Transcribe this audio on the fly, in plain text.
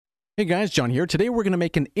Hey guys, John here. Today we're going to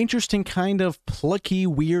make an interesting kind of plucky,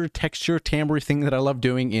 weird texture timbre thing that I love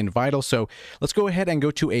doing in Vital. So let's go ahead and go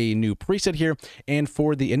to a new preset here. And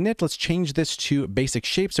for the init, let's change this to basic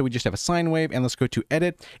shape. So we just have a sine wave, and let's go to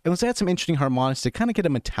edit. And let's add some interesting harmonics to kind of get a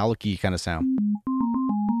metallic-y kind of sound.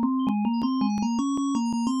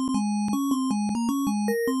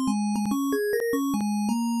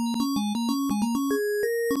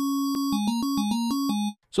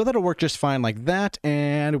 So that'll work just fine like that,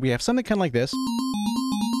 and we have something kind of like this.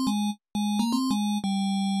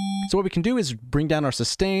 So what we can do is bring down our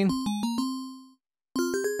sustain.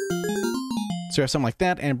 So we have something like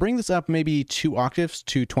that, and bring this up maybe 2 octaves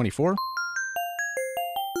to 24.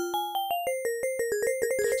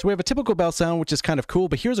 So we have a typical bell sound, which is kind of cool,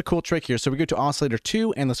 but here's a cool trick here. So we go to oscillator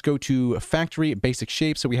 2, and let's go to factory basic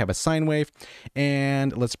shape. So we have a sine wave,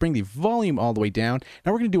 and let's bring the volume all the way down.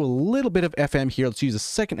 Now we're going to do a little bit of FM here. Let's use a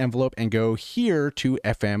second envelope and go here to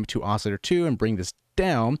FM to oscillator 2 and bring this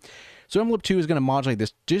down. So envelope 2 is going to modulate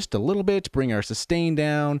this just a little bit, bring our sustain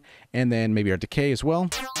down, and then maybe our decay as well.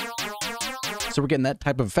 So we're getting that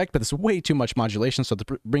type of effect, but it's way too much modulation, so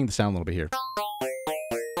let's bring the sound a little bit here.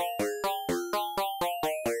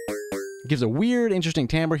 Gives a weird, interesting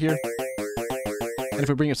timbre here. And if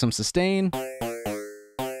we bring up some sustain.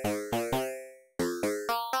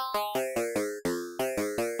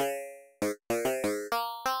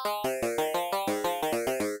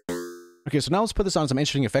 Okay, so now let's put this on some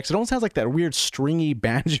interesting effects. It almost has like that weird stringy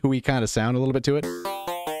banjo-y kind of sound a little bit to it.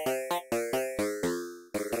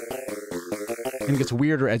 And it gets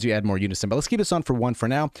weirder as you add more unison. But let's keep this on for 1 for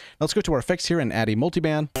now. Now let's go to our effects here and add a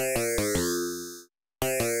multiband.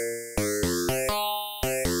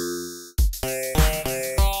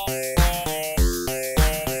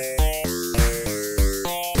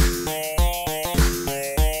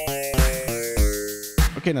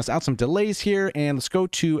 Okay, now let's add some delays here, and let's go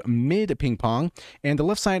to mid ping pong, and the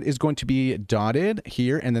left side is going to be dotted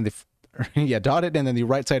here, and then the dotted, and then the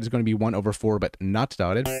right side is going to be 1/4, but not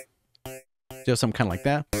dotted. Just something kind of like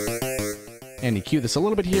that. And EQ this a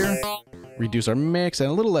little bit here, reduce our mix,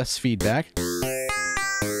 and a little less feedback.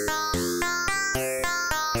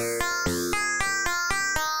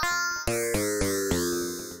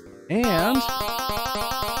 And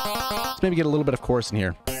let's maybe get a little bit of chorus in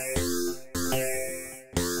here.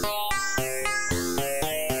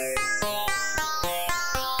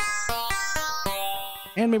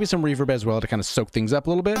 And maybe some reverb as well to kind of soak things up a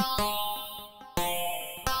little bit.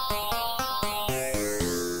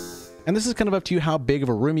 And this is kind of up to you how big of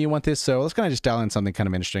a room you want this, so let's kind of just dial in something kind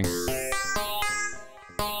of interesting.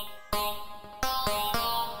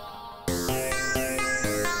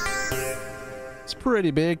 It's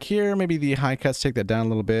pretty big here. Maybe the high cuts, take that down a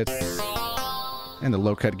little bit. And the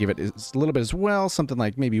low cut, give it a little bit as well, something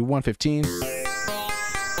like maybe 115.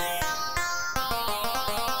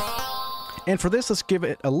 And for this, let's give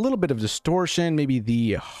it a little bit of distortion, maybe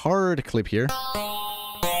the hard clip here.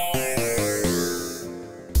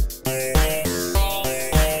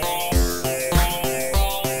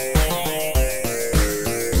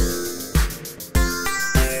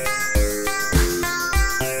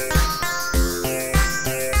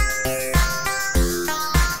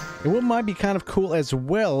 And what might be kind of cool as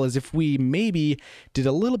well is if we maybe did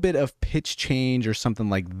a little bit of pitch change or something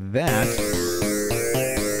like that.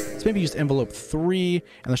 Let's maybe use envelope 3,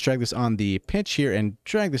 and let's drag this on the pitch here and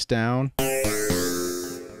drag this down.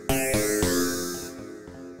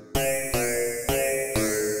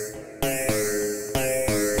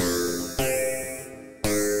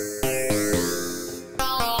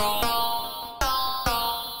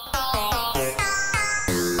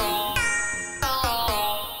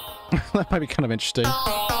 That might be kind of interesting.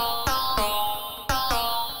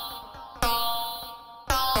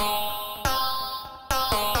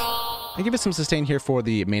 And give it some sustain here for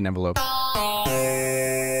the main envelope.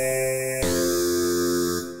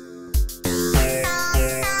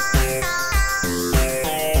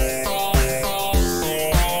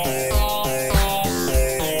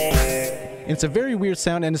 It's a very weird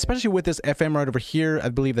sound, and especially with this FM right over here, I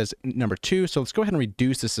believe that's number 2. So let's go ahead and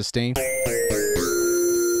reduce the sustain. So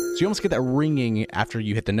you almost get that ringing after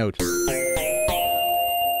you hit the note.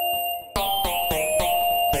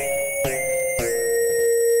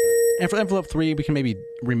 And for envelope 3, we can maybe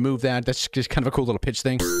remove that. That's just kind of a cool little pitch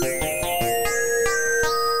thing. So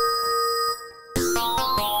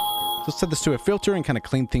let's set this to a filter and kind of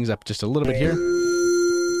clean things up just a little bit here.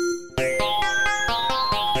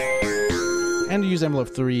 And use envelope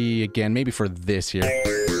 3 again, maybe for this here.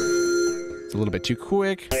 It's a little bit too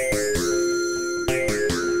quick.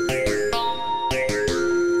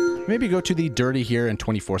 Maybe go to the dirty here and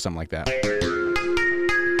 24, something like that.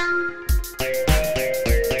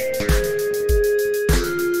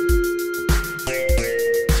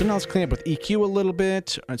 clean up with EQ a little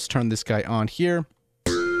bit. Let's turn this guy on here.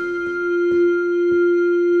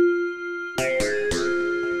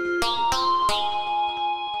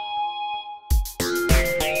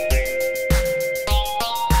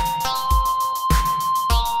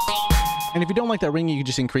 And if you don't like that ringing, you can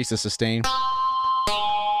just increase the sustain.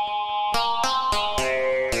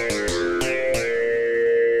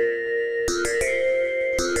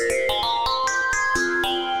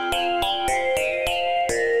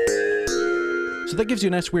 So that gives you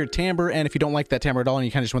a nice weird timbre, and if you don't like that timbre at all and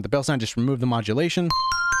you kind of just want the bell sound, just remove the modulation.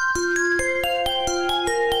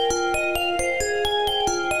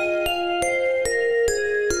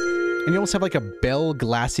 And you almost have like a bell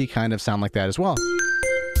glassy kind of sound like that as well.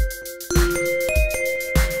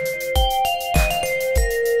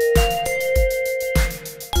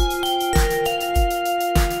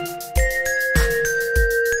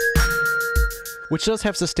 Which does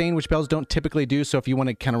have sustain, which bells don't typically do, so if you want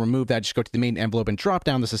to kind of remove that, just go to the main envelope and drop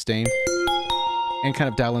down the sustain, and kind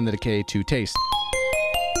of dial in the decay to taste.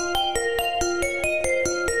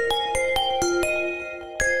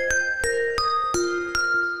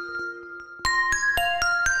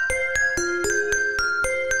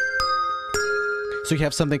 So you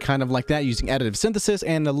have something kind of like that using additive synthesis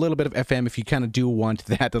and a little bit of FM if you kind of do want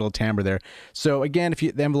that little timbre there. So again, if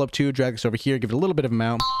you the envelope 2, drag this over here, give it a little bit of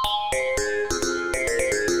amount.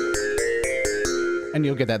 And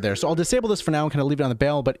you'll get that there. So I'll disable this for now and kind of leave it on the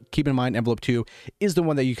bell, but keep in mind envelope 2 is the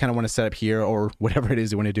one that you kind of want to set up here or whatever it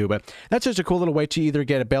is you want to do. But that's just a cool little way to either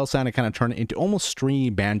get a bell sound and kind of turn it into almost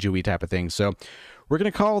stream banjo-y type of thing. So we're going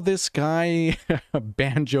to call this guy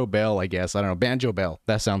Banjo Bell, I guess. I don't know, Banjo Bell.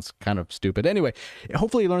 That sounds kind of stupid. Anyway,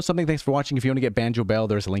 hopefully you learned something. Thanks for watching. If you want to get Banjo Bell,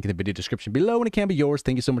 there's a link in the video description below and it can be yours.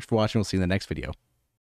 Thank you so much for watching. We'll see you in the next video.